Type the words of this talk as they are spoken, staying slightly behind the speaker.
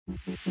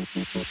We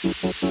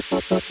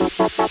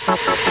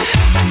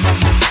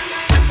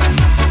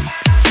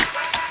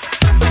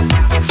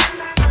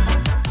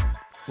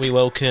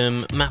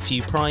welcome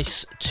Matthew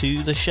Price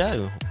to the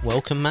show.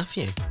 Welcome,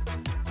 Matthew.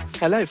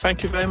 Hello,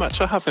 thank you very much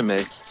for having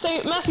me.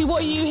 So, Matthew,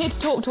 what are you here to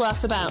talk to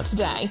us about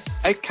today?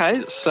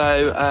 Okay,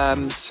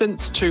 so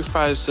since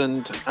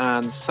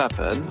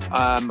 2007,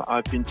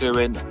 I've been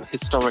doing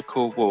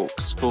historical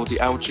walks for the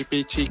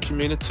LGBT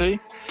community.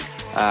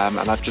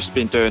 And I've just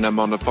been doing them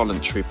on a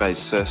voluntary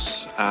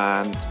basis.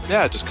 And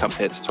yeah, I just come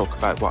here to talk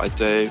about what I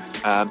do,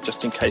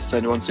 just in case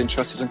anyone's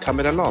interested in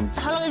coming along.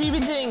 How long have you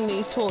been doing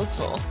these tours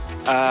for?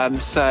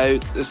 So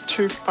it's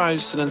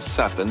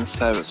 2007,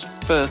 so it's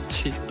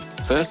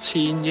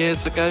 13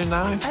 years ago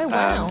now. Oh,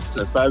 wow.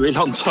 So a very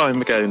long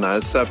time ago now.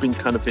 So I've been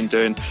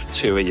doing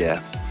 2 a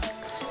year.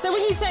 So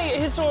when you say a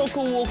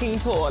historical walking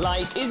tour,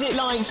 like, is it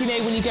like,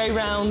 when you go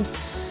around,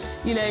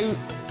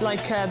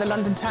 like the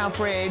London Tower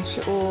Bridge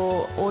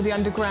or the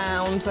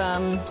Underground?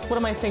 What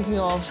am I thinking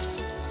of?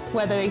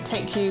 Where they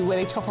take you, where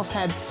they chop off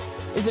heads?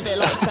 Is it a bit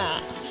like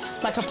that?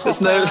 Like a proper...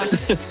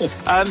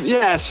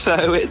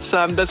 So it's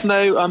there's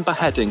no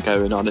beheading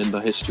going on in the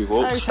history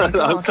walks. Oh,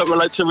 I would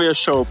like to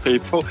reassure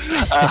people.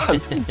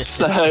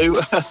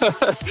 So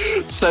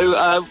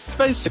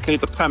basically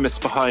the premise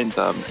behind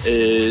them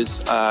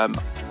is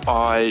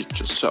I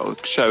just sort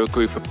of show a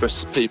group of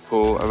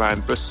people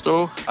around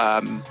Bristol,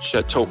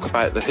 talk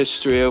about the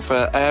history of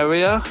an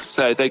area.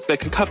 So they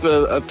can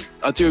cover,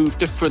 I do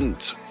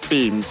different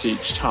themes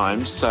each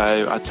time.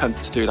 So I tend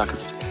to do like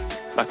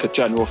a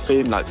general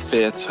theme, like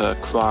theatre,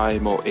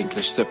 crime or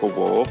English Civil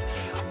War,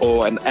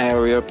 or an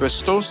area of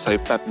Bristol, so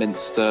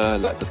Bedminster,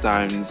 like the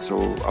Downs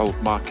or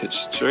Old Market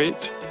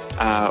Street,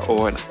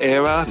 or an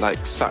era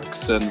like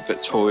Saxon,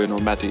 Victorian or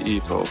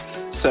medieval.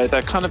 So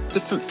they're kind of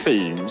different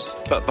themes,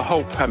 but the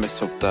whole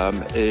premise of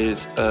them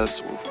is a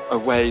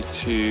way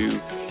to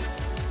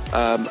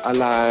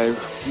allow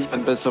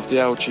members of the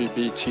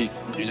LGBT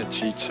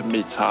community to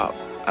meet up,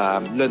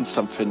 learn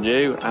something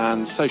new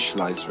and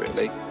socialise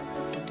really.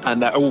 And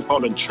they're all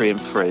voluntary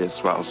and free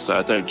as well, so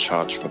I don't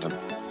charge for them.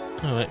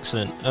 Oh,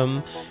 excellent.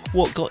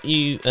 What got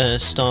you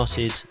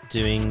started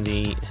doing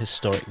the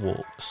historic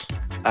walks?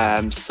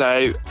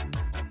 So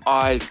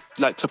I'd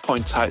like to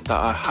point out that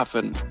I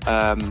haven't...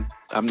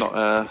 I'm not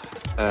a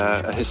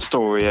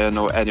historian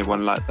or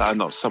anyone like that. I'm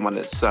not someone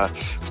that's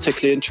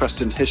particularly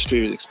interested in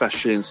history,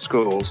 especially in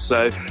schools.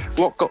 So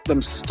what got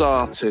them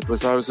started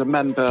was I was a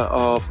member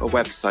of a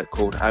website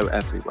called Out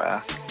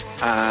Everywhere.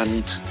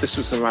 And this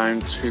was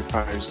around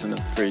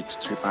 2003 to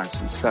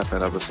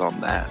 2007 I was on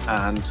there.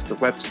 And the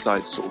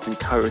website sort of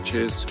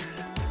encourages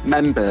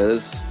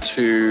members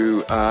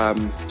to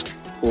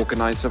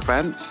organise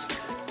events.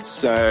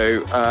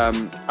 So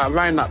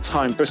around that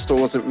time, Bristol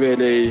wasn't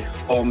really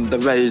on the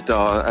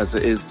radar as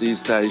it is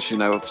these days.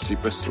 Obviously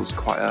Bristol's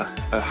quite a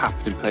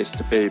happening place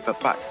to be, but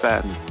back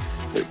then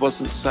it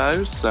wasn't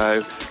so.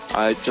 So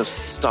I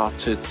just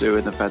started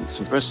doing events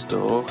in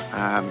Bristol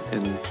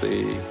in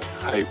the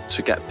hope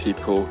to get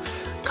people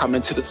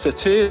coming to the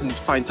city and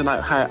finding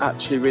out how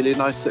actually really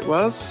nice it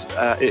was.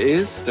 It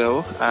is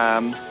still.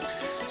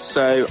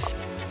 So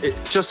it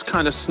just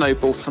kind of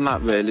snowballed from that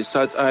really.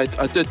 So I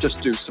did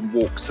just do some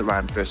walks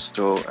around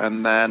Bristol,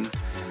 and then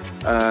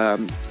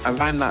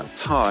around that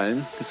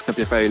time, it's going to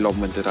be a very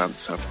long-winded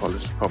answer, I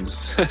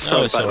promise. It's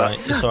all right.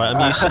 It's all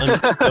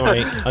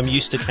right. I'm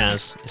used to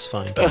Kaz. It's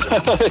fine.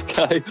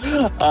 Okay.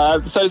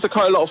 So there's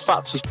quite a lot of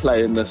factors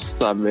playing this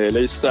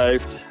really. So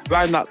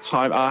around that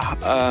time,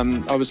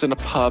 I was in a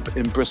pub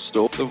in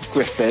Bristol, the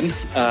Griffin,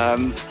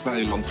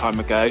 very long time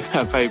ago,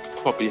 a very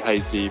probably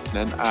hazy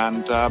evening,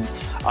 and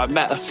I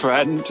met a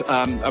friend,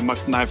 and my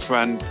now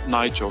friend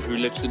Nigel, who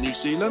lives in New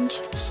Zealand.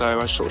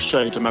 So I sort of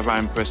showed him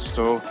around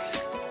Bristol,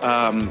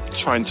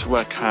 trying to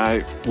work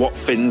out what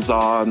things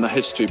are and the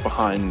history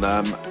behind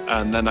them,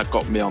 and then that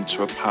got me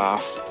onto a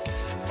path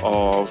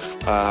of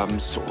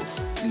sort of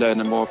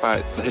learning more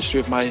about the history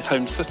of my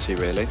home city,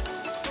 really.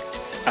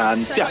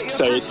 And so yeah,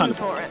 so you're passionate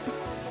for it.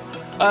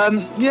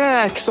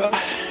 Yeah, because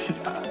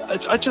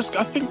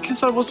I think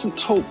because I wasn't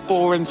taught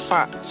boring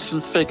facts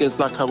and figures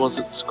like I was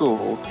at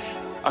school,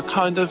 I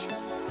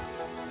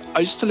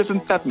used to live in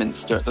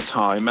Bedminster at the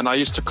time, and I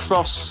used to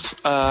cross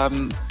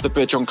the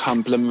bridge on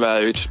Cumberland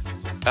Road,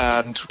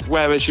 and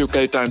whereas you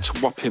go down to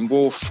Wapping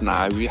Wharf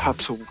now, you have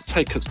to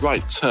take a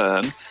right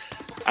turn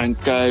and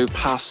go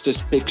past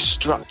this big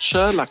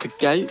structure, like a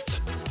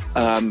gate,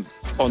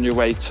 on your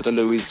way to the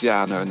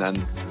Louisiana, and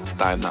then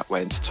down that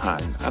way into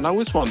town. And I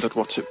always wondered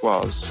what it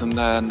was. And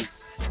then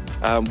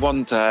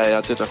one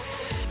day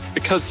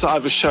because I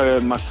was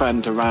showing my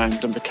friend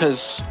around, and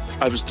because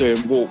I was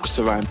doing walks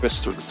around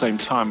Bristol at the same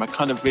time, I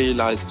kind of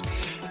realised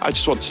I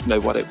just wanted to know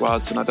what it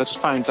was, and I just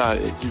found out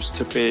it used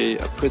to be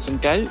a prison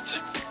gate,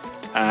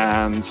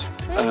 and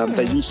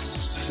it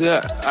used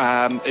to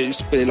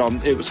be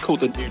it was called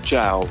the New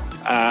Jail,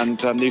 and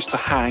they used to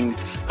hang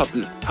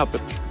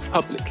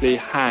publicly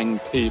hang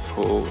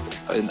people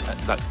in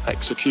like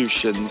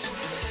executions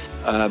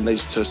They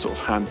used to sort of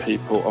hand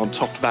people on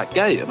top of that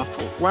gate, and I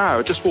thought, wow,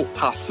 I just walk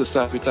past this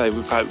every day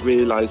without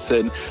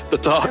realising the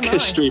dark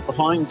history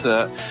behind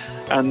it.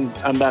 And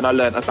then I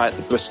learnt about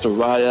the Bristol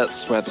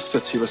riots, where the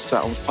city was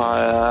set on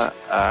fire,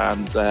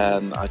 and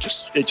then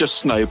it just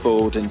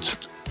snowballed into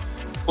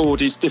all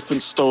these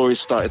different stories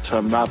started to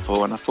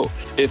unravel. And I thought,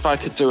 if I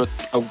could do a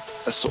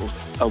sort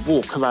of a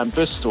walk around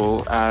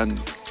Bristol and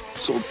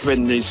sort of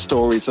bring these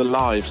stories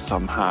alive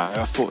somehow,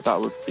 I thought that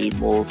would be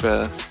more of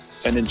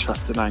an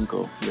interesting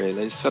angle,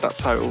 really. So that's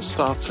how it all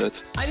started.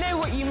 I know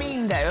what you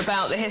mean, though,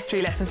 about the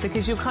history lessons,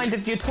 because you're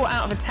taught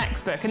out of a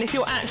textbook, and if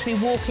you're actually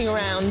walking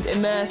around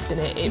immersed in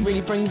it, it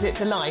really brings it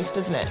to life,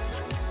 doesn't it?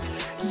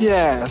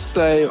 Yeah,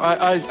 so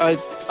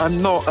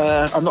I'm not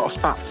a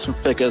facts and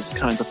figures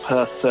kind of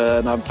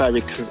person. I'm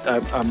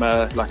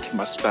like in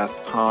my spare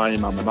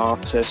time, I'm an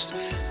artist.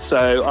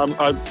 So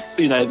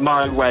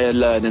my way of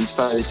learning is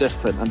very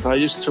different. And I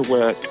used to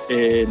work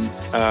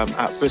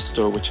at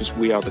Bristol, which is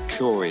We Are the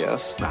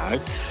Curious now,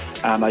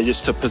 and I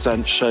used to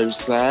present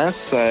shows there.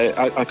 So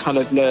I kind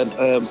of learned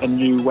a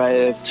new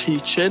way of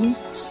teaching.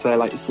 So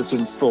like it's this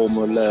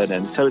informal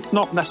learning. So it's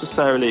not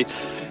necessarily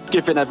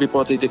giving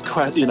everybody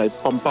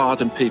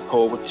bombarding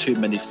people with too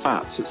many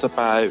facts. It's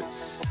about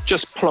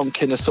just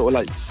plonking a sort of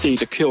like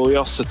seed of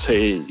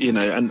curiosity,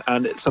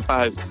 and it's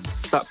about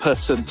that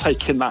person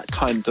taking that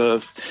kind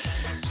of,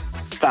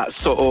 that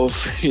sort of,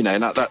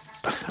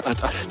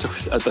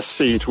 the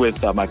seed with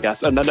them, I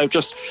guess. And then they'll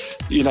just,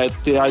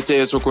 the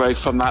ideas will grow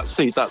from that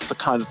seed. That's the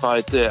kind of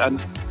idea.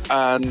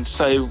 And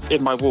so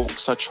in my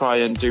walks, I try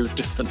and do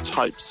different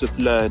types of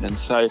learning.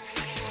 So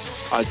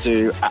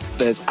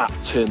there's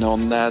acting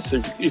on there,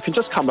 so you can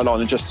just come along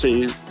and just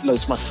see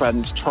loads of my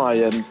friends try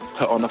and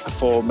put on a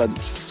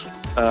performance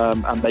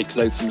and make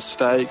loads of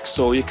mistakes,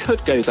 or you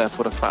could go there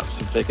for the facts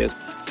and figures,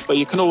 but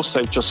you can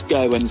also just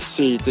go and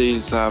see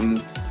these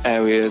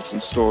areas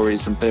and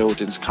stories and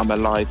buildings come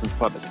alive in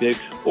front of you,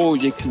 or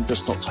you can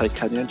just not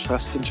take any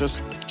interest and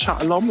just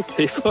chat along with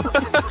people.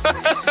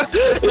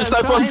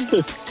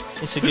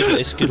 It's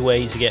a good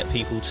way to get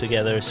people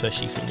together,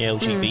 especially from the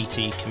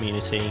LGBT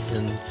community,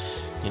 and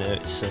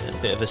it's a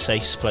bit of a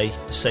safe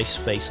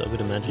space, I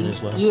would imagine,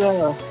 as well.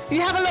 Yeah. Do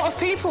you have a lot of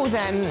people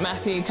then,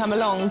 Matthew, come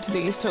along to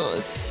these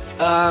tours?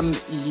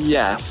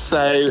 Yeah,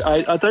 so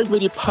I don't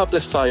really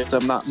publicise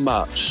them that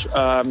much.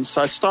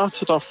 So I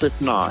started off with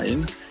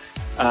 9,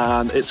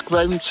 and it's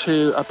grown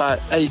to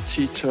about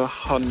 80 to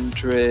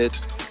 100.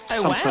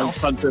 Sometimes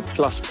 100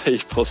 plus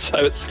people, so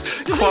it's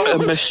quite a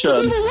mission.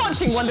 Do people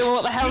watching wonder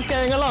what the hell's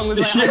going along? Was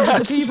hundreds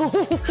of people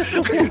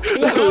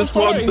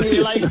following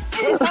you, like,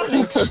 what's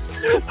happening?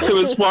 There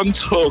was one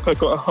talk, I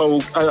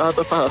had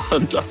about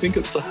 100, I think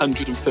it's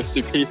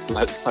 150 people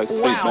outside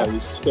St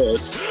Mary's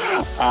Church,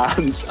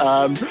 and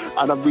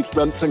we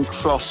went and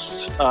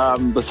crossed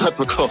the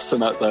zebra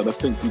crossing out there, and I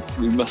think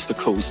we must have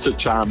caused a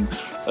jam,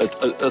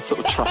 a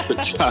sort of traffic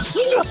jam.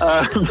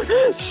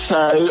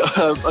 So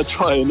I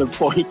try and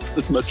avoid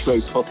as much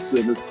road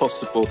crossing as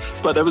possible.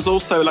 But there was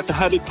also like a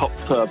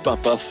helicopter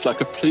above us, like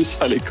a police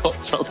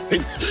helicopter. I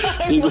think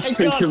he was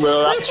thinking we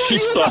were actually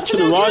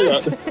starting a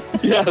riot.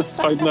 Yes,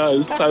 I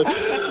know. So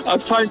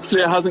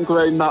thankfully it hasn't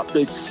grown that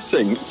big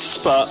since.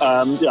 But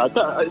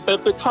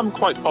they've become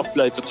quite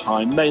popular over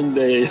time,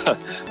 mainly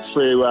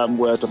through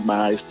word of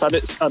mouth.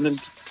 And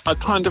I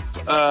kind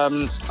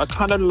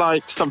of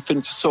like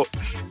something to sort.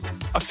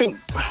 I think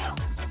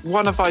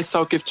one advice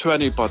I'll give to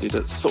anybody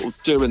that's sort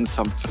of doing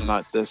something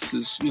like this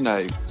is,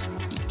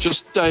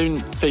 just don't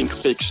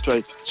think big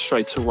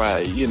straight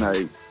away.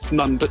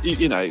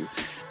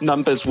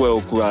 Numbers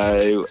will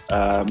grow,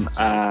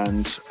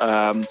 and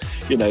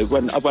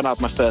when I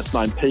had my first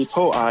 9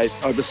 people, I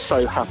was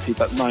so happy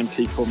that 9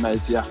 people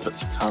made the effort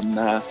to come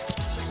there.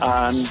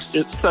 And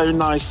it's so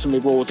nice and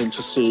rewarding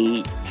to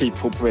see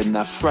people bring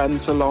their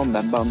friends along,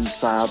 their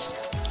mums,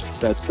 dads,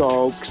 their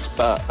dogs,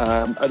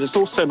 and it's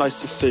also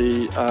nice to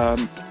see a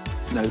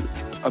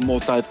more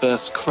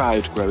diverse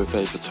crowd grow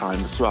over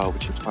time as well,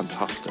 which is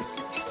fantastic,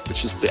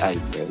 which is the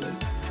aim, really.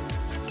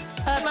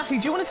 Matthew,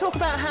 do you want to talk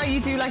about how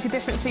you do like a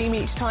different theme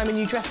each time and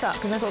you dress up?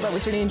 Because I thought that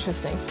was really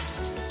interesting.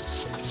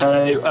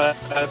 So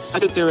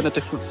I'm doing a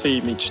different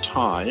theme each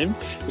time,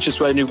 which is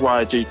really why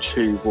I do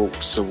 2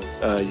 walks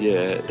a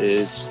year.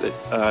 There's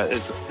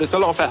a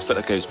lot of effort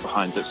that goes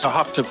behind it. So I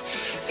have to,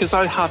 because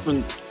I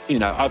haven't,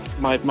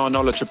 my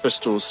knowledge of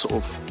Bristol's sort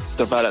of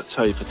developed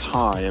over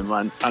time,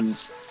 and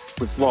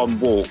with one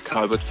walk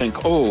I would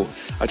think,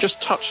 I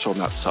just touched on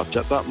that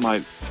subject, that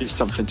might be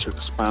something to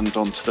expand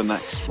on to the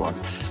next one.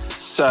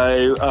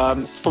 So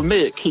for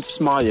me, it keeps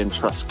my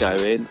interest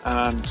going,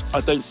 and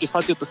if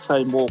I did the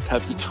same walk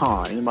every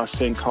time, I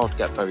think I'd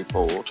get very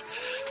bored,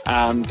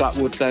 and that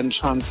would then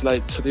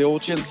translate to the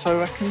audience, I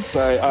reckon.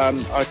 So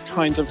I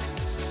kind of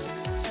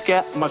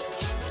get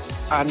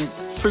and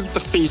through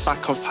the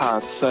feedback I've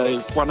had, so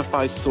one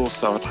advice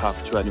also I'd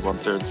have to anyone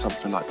doing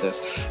something like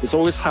this is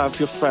always have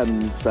your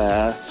friends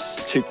there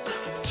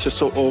to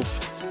sort of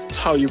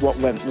tell you what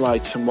went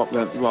right and what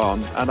went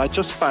wrong. And I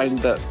just found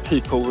that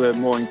people were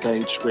more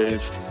engaged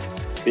with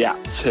the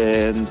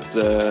acting,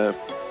 the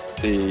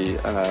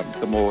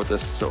the more the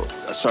sort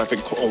of, so I've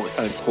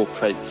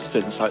incorporates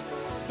things like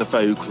the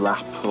Vogue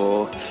rap,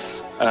 or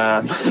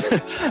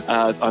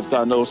I've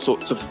done all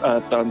sorts of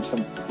done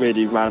some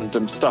really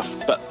random stuff,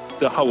 but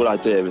the whole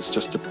idea is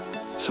just to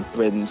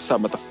bring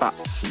some of the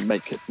facts and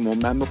make it more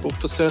memorable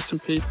for certain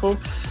people.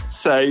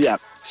 So yeah,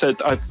 so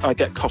I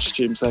get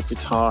costumes every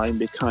time.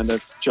 We kind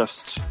of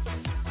just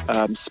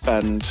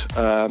spend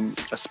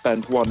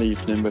one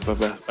evening with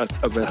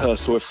a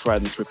rehearsal with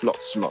friends with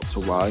lots and lots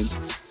of wine,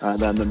 and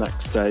then the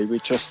next day we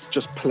just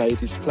play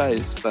these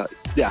plays. But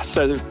yeah,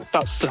 so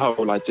that's the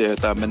whole idea of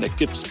them, and it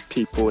gives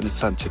people an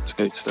incentive to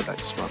go to the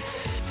next one.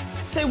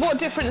 So what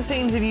different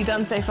themes have you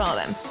done so far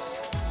then?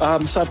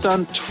 So I've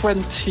done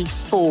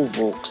 24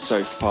 walks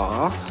so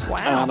far.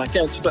 Wow. And I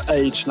get to the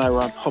age now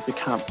where I probably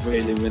can't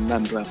really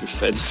remember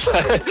everything. So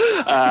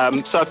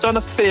I've done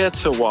a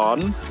theatre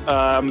one.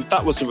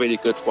 That was a really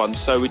good one.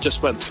 So we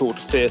just went to all the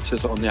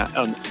theatres on the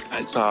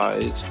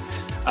outside,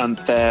 and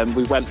then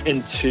we went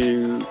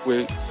into...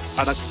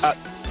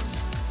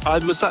 I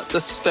was at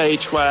the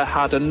stage where I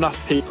had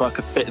enough people I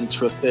could fit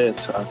into a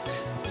theatre.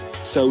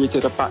 So we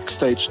did a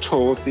backstage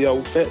tour of the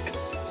Old Vic,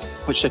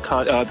 which they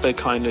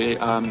kindly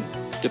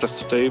did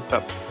us to do.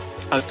 But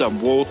I've done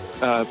World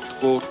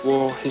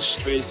War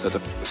history, so the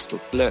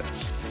Bristol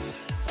Blitz.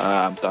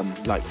 I've done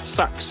like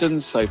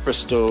Saxons, so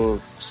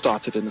Bristol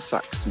started in the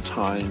Saxon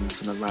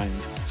times and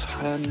around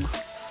 10.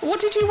 What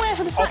did you wear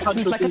for the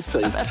Saxons? Like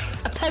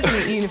a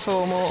peasant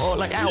uniform or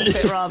like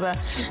outfit rather?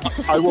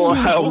 I wore a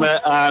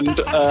helmet and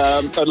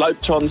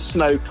like Jon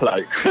Snow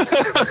cloak.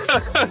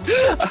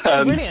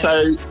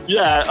 So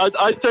yeah,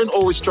 I don't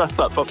always dress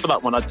up, but for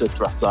that one I did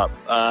dress up.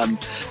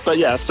 But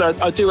yeah, so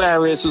I do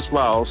areas as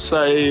well.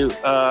 So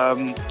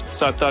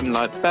I've done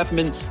like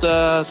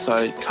Bedminster. So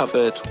I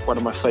covered one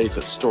of my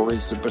favourite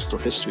stories in Bristol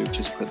history, which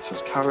is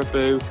Princess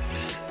Caribou.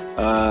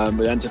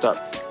 We ended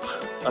up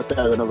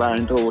going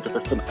around all the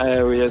different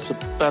areas of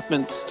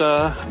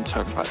Bedminster and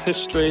talking about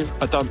history.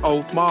 I've done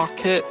Old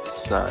Market,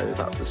 so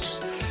that was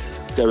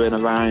going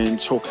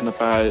around talking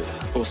about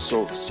all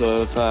sorts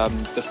of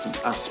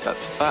different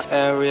aspects of that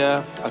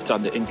area. I've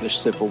done the English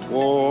Civil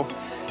War.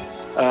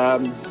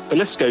 The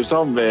list goes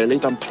on really.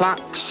 Done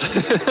Plaques,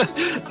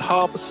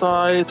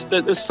 Harbourside.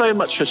 There's so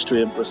much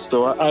history in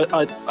Bristol.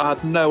 I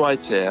had no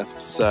idea,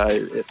 so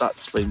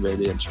that's been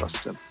really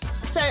interesting.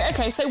 So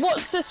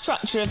what's the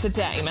structure of the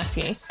day,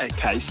 Matthew?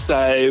 Okay,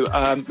 so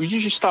we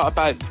usually start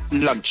about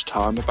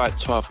lunchtime, about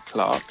 12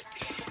 o'clock.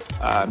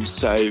 I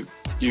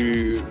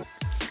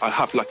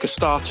have like a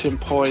starting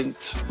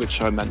point, which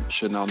I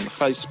mention on the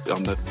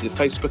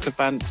Facebook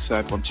event, so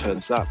everyone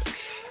turns up.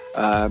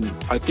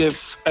 I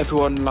give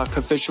everyone like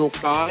a visual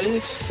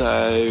guide,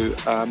 so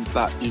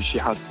that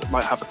usually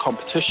might have a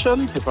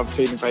competition if I'm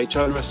feeling very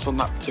generous on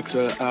that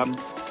particular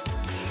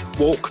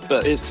walk,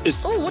 but it's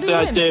the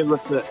idea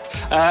of it.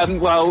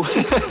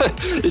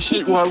 It's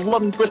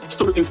one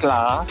Bristol Blue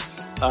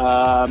Glass,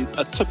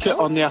 a ticket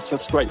on the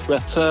SS Great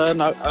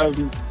Britain.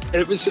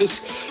 It was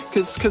just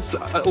because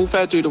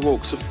although I do the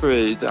walks for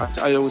free,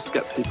 I always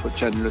get people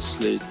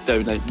generously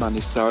donate money,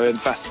 so I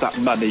invest that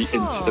money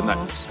into the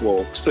next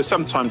walk. So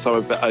sometimes I'm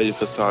a bit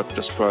over, so I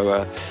just throw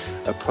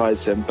a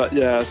prize in. But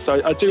yeah,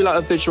 so I do like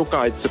a visual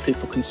guide so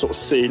people can sort of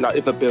see like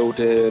if a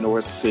building or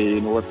a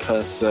scene or a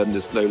person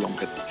is no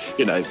longer,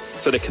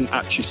 so they can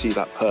actually see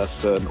that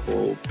person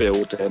or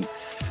building.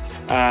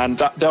 And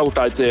the old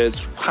idea is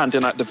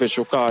handing out the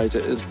visual guide.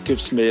 It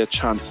gives me a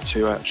chance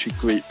to actually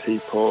greet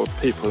people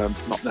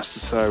have not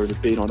necessarily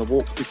been on a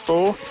walk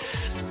before.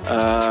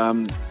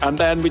 And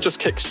then we just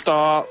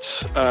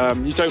kickstart.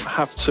 You don't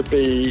have to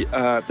be.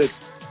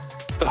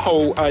 The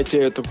whole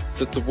idea of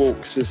the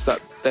walks is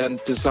that they're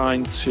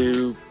designed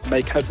to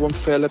make everyone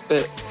feel a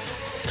bit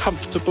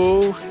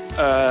comfortable.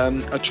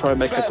 I try and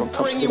make everyone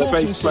comfortable. They're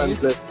very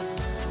friendly.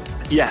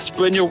 Yes,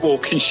 bring your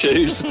walking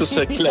shoes,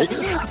 particularly.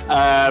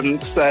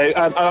 So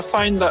I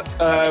find that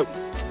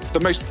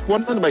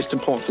one of the most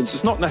important things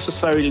is not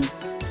necessarily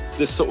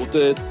the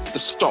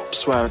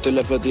stops where I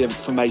deliver the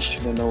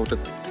information and all the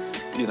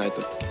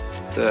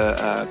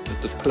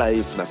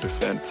plays and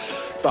everything.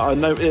 But I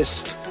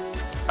noticed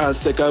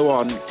as they go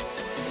on,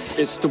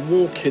 it's the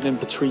walking in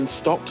between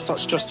stops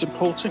that's just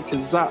important,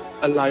 because that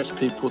allows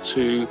people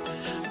to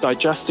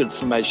digest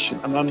information.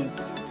 And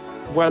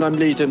when I'm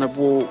leading a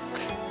walk,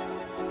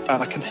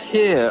 and I can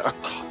hear a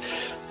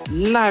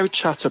loud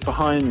chatter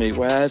behind me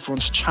where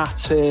everyone's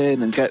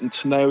chatting and getting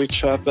to know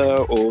each other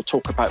or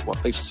talk about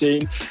what they've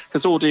seen,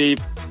 because all the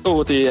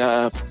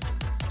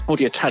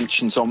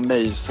attention's on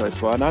me so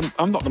far, and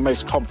I'm not the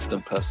most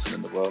confident person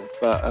in the world,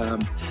 but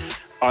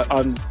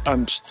I'm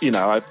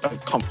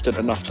confident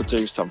enough to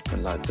do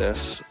something like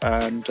this,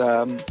 and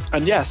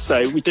yeah,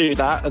 so we do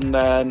that, and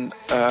then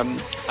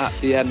at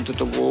the end of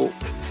the walk,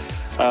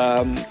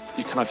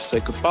 you can either say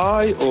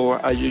goodbye, or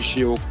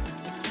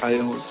I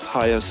always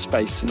hire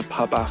space in the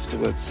pub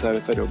afterwards, so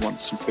if anyone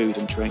wants some food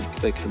and drink,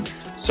 they can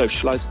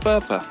socialise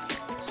further.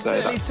 So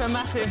it leads to a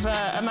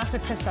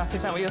massive piss up.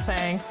 Is that what you're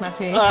saying,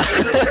 Matthew?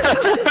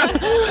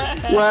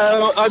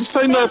 Well, I'm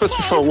so nervous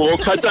before a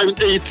walk. I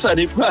don't eat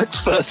any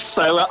breakfast,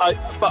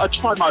 but I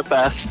try my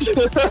best.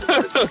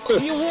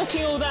 You're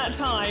walking all that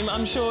time.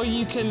 I'm sure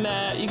you can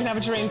have a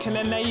drink, and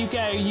then there you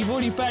go. You've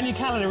already burned your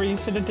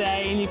calories for the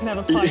day, and you can have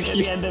a pint at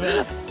the end of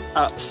it.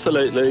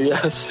 Absolutely,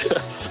 yes.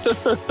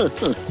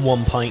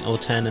 1 pint or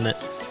 10 in it.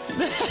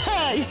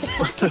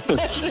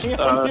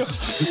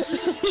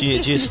 Do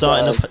you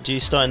start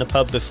in a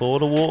pub before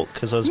the walk?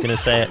 Because I was going to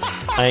say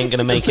I ain't going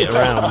to make it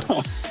around.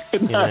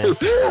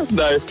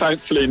 No,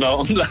 thankfully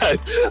not. No.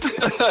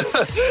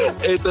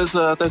 There's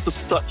a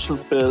Dutch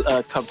beer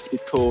company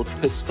called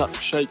Pissed Up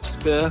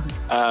Shakespeare,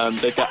 and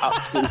they get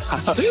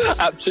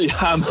absolutely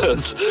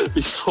hammered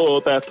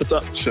before their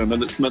production,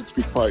 and it's meant to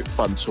be quite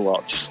fun to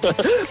watch. But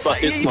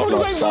it's not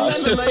like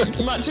that. You won't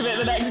remember much of it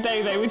the next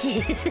day, though, would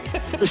you?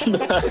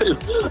 No,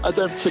 I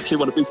don't particularly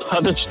want to be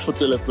punished for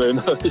delivering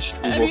a history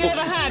walk. Have you ever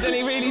had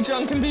any really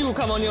drunken people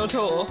come on your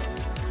tour?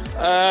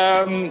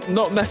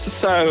 Not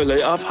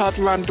necessarily. I've had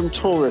random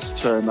tourists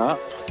turn up,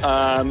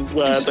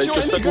 where they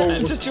just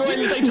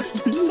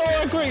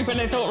saw a group and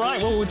they thought,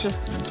 right, well, we'll just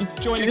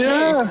join the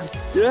queue.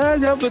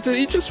 Yeah. But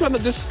he just went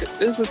at this.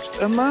 There was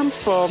a man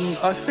from,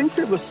 I think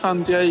it was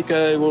San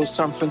Diego or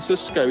San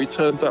Francisco. He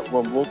turned up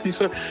one walk. He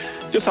said,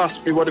 just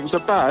asked me what it was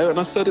about, and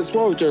I said,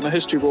 we're doing a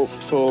history walk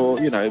for,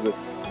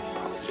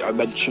 I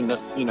mentioned that,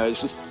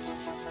 it's just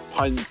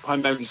High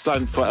Memory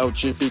Zone for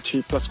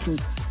LGBT plus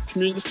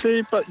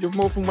community, but you're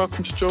more than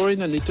welcome to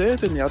join, and he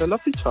did, and he had a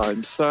lovely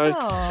time. So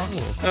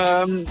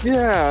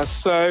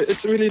so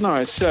it's really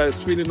nice. Yeah,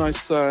 it's really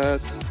nice.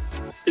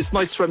 It's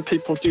nice when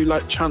people do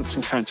like chance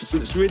encounters,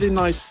 and it's really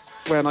nice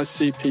when I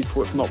see people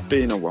who have not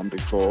been on one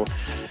before,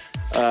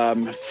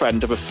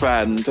 friend of a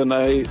friend, and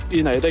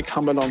they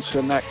come along to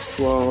the next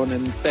one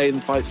and they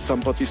invite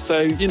somebody.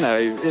 So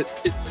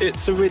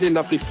it's a really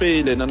lovely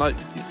feeling, and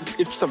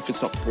if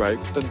something's not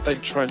broke, then they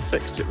try and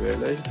fix it,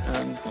 really.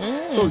 And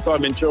as long as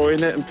I'm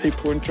enjoying it and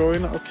people are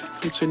enjoying it, I'll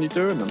continue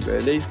doing them,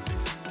 really.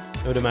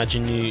 I would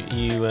imagine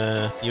you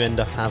end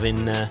up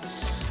having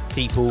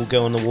people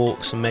go on the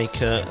walks and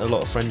make a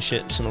lot of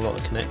friendships and a lot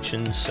of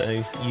connections,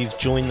 so you've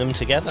joined them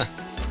together.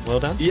 Well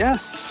done.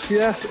 Yes.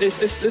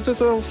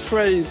 There's an old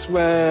phrase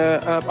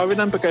where I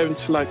remember going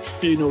to like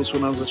funerals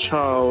when I was a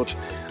child,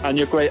 and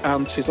your great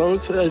aunties, I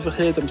would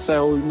overhear them say,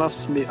 we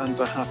must meet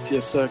under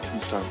happier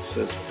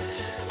circumstances.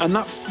 And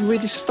that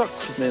really stuck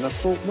with me, and I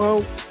thought,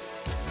 well,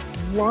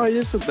 why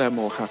isn't there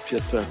more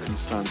happier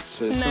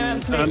circumstances? No,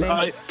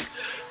 absolutely.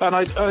 And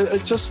I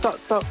just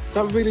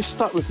that really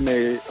stuck with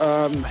me,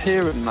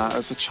 hearing that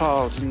as a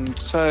child. And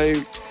so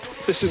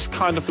this is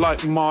kind of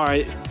like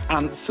my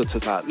answer to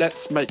that.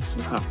 Let's make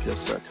some happier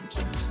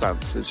circumstances.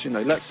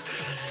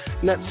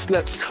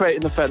 Let's create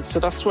an event. So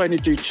that's why I only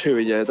do 2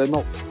 a year. They're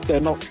not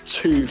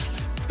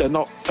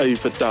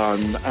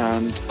overdone,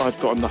 and I've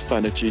got enough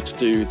energy to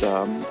do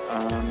them,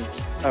 and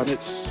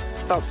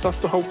that's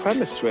the whole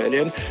premise, really.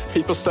 And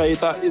people say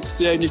that it's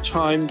the only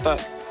time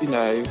that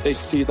they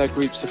see their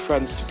groups of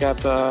friends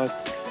together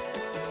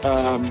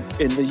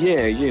in the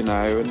year, and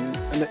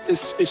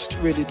it's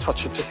really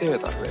touching to hear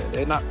that,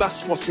 really. And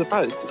that's what it's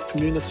about. It's the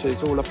community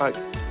is all about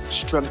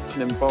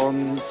strengthening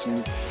bonds,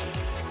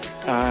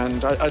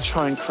 and I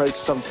try and create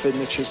something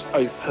which is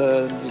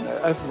open.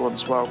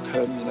 Everyone's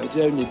welcome.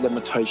 The only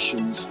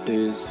limitations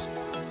is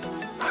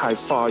how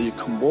far you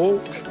can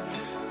walk.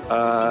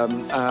 I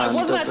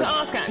was about to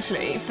ask,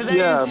 actually, for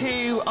those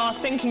who are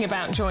thinking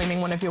about joining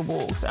one of your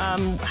walks,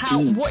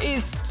 what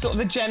is sort of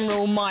the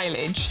general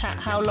mileage?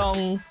 How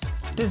long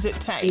does it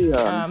take?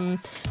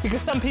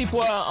 Because some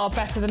people are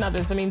better than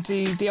others. I mean,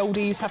 do the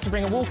oldies have to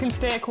bring a walking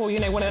stick, or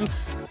one of them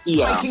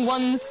hiking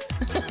ones?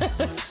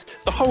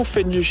 The whole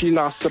thing usually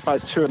lasts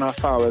about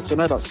 2.5 hours. I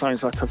know that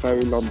sounds like a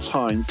very long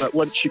time, but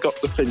once you got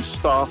the thing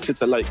started,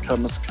 the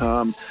latecomers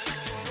come.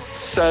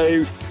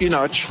 So,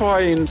 I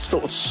try and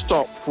sort of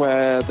stop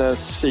where there's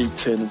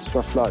seating and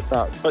stuff like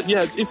that. But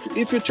yeah,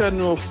 if your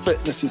general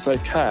fitness is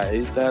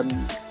okay,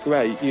 then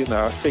great.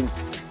 I think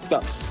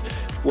that's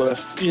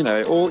worth,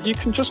 or you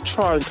can just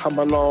try and come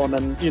along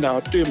and, I'll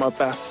do my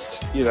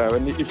best,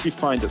 and if you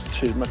find it's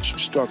too much of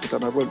a struggle,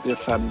 then I won't be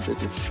offended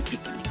if you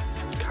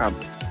can't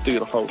do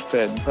the whole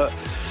thing. But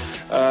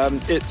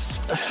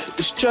it's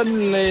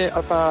generally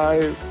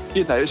about,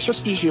 it's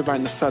just usually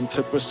around the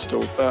centre of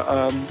Bristol, but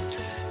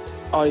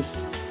I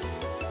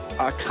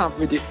can't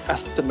really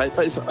estimate,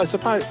 but it's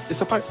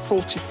about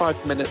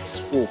 45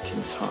 minutes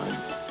walking time.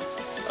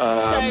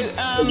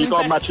 You've got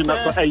to imagine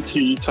that's like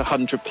 80 to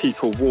 100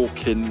 people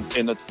walking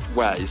in a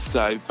way.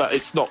 So, but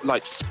it's not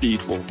like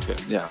speed walking.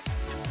 Yeah.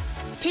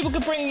 People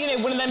could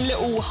bring, one of them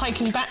little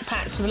hiking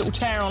backpacks with a little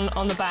chair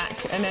on the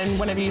back, and then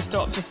whenever you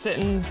stop, just sit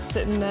and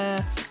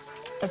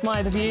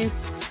admire the view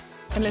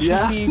and listen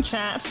to you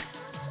chat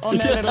on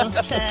their little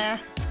chair.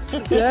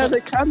 Yeah,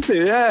 they can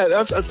do.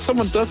 Yeah,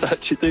 someone does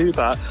actually do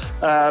that.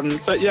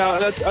 But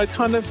yeah, I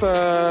kind of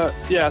So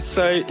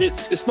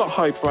it's not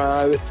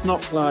highbrow. It's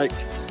not like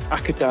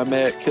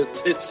academic.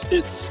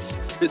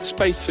 It's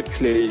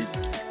basically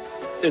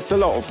it's a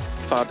lot of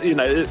fun. You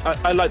know,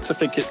 I like to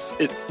think it's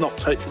not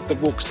the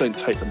walks don't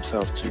take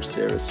themselves too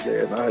seriously,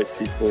 and I hope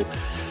people.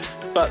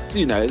 But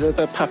you know,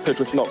 they're peppered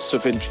with lots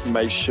of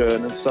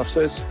information and stuff.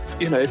 So it's,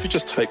 you know, if you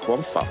just take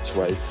one fact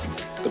away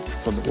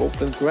from the walk,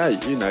 then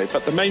great. You know,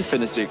 but the main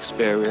thing is the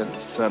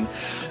experience. And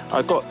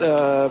I got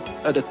a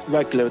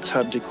regular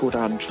attendee called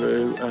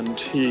Andrew, and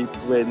he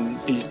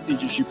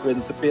usually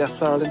brings a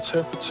BSL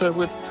interpreter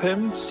with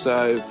him.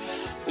 So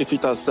if he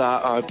does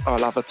that,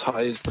 I'll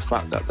advertise the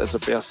fact that there's a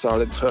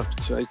BSL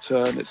interpreter,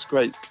 and it's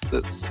great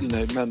that, you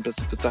know, members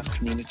of the deaf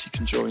community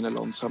can join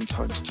along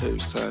sometimes too.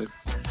 So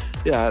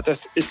yeah,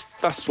 that's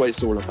what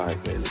it's all about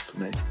really for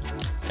me.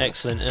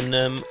 Excellent.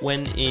 And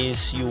when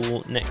is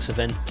your next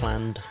event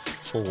planned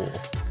for?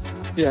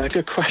 Yeah,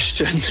 good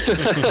question.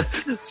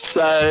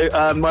 So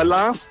my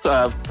last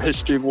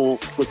history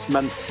walk was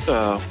meant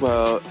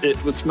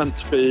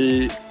to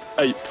be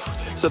April.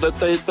 So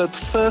the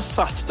first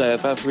Saturday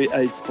of every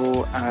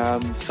April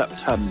and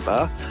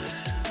September.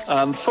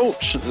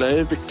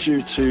 Unfortunately,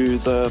 due to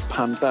the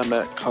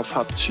pandemic, I've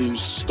had to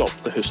stop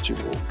the history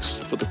walks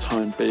for the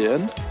time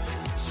being.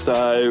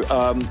 So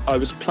I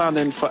was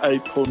planning for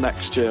April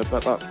next year,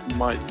 but that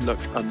might look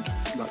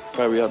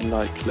very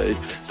unlikely.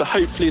 So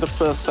hopefully the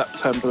first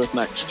September of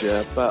next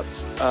year.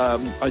 But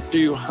I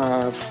do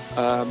have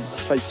a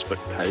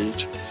Facebook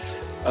page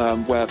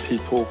where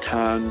people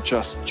can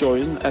just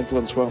join.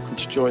 Everyone's welcome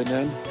to join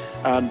in.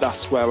 And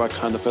that's where I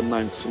kind of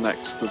announce the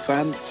next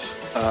event.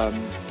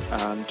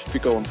 And if you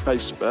go on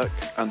Facebook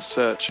and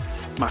search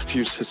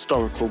Matthew's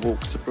Historical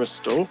Walks of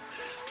Bristol,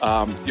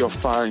 you'll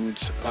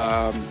find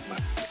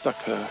it's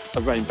like a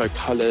rainbow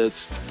coloured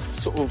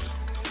sort of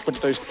one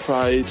of those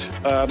pride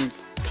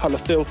colour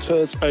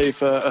filters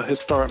over a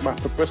historic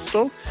map of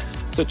Bristol.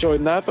 So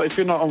join there. But if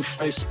you're not on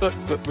Facebook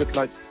but would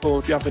like, or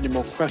if you have any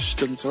more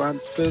questions or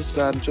answers,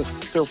 then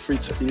just feel free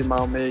to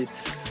email me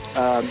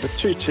with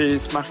 2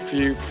 T's,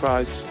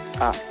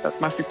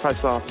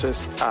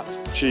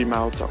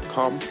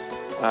 matthewpriceartist@gmail.com.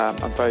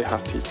 I'm very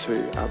happy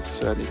to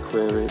answer any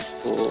queries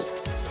or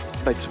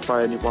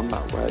notify anyone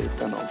that way if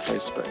they're not on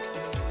Facebook.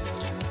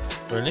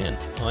 Brilliant.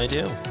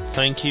 Ideal.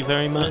 Thank you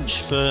very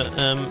much for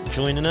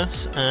joining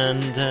us,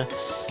 and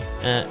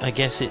I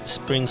guess it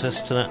brings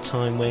us to that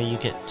time where you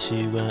get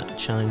to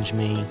challenge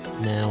me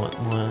now at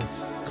my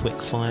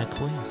quick fire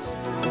quiz.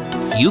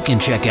 You can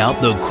check out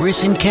The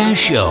Chris and Cass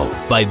Show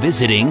by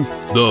visiting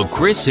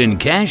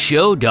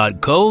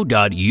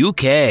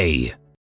thechrisandcassshow.co.uk.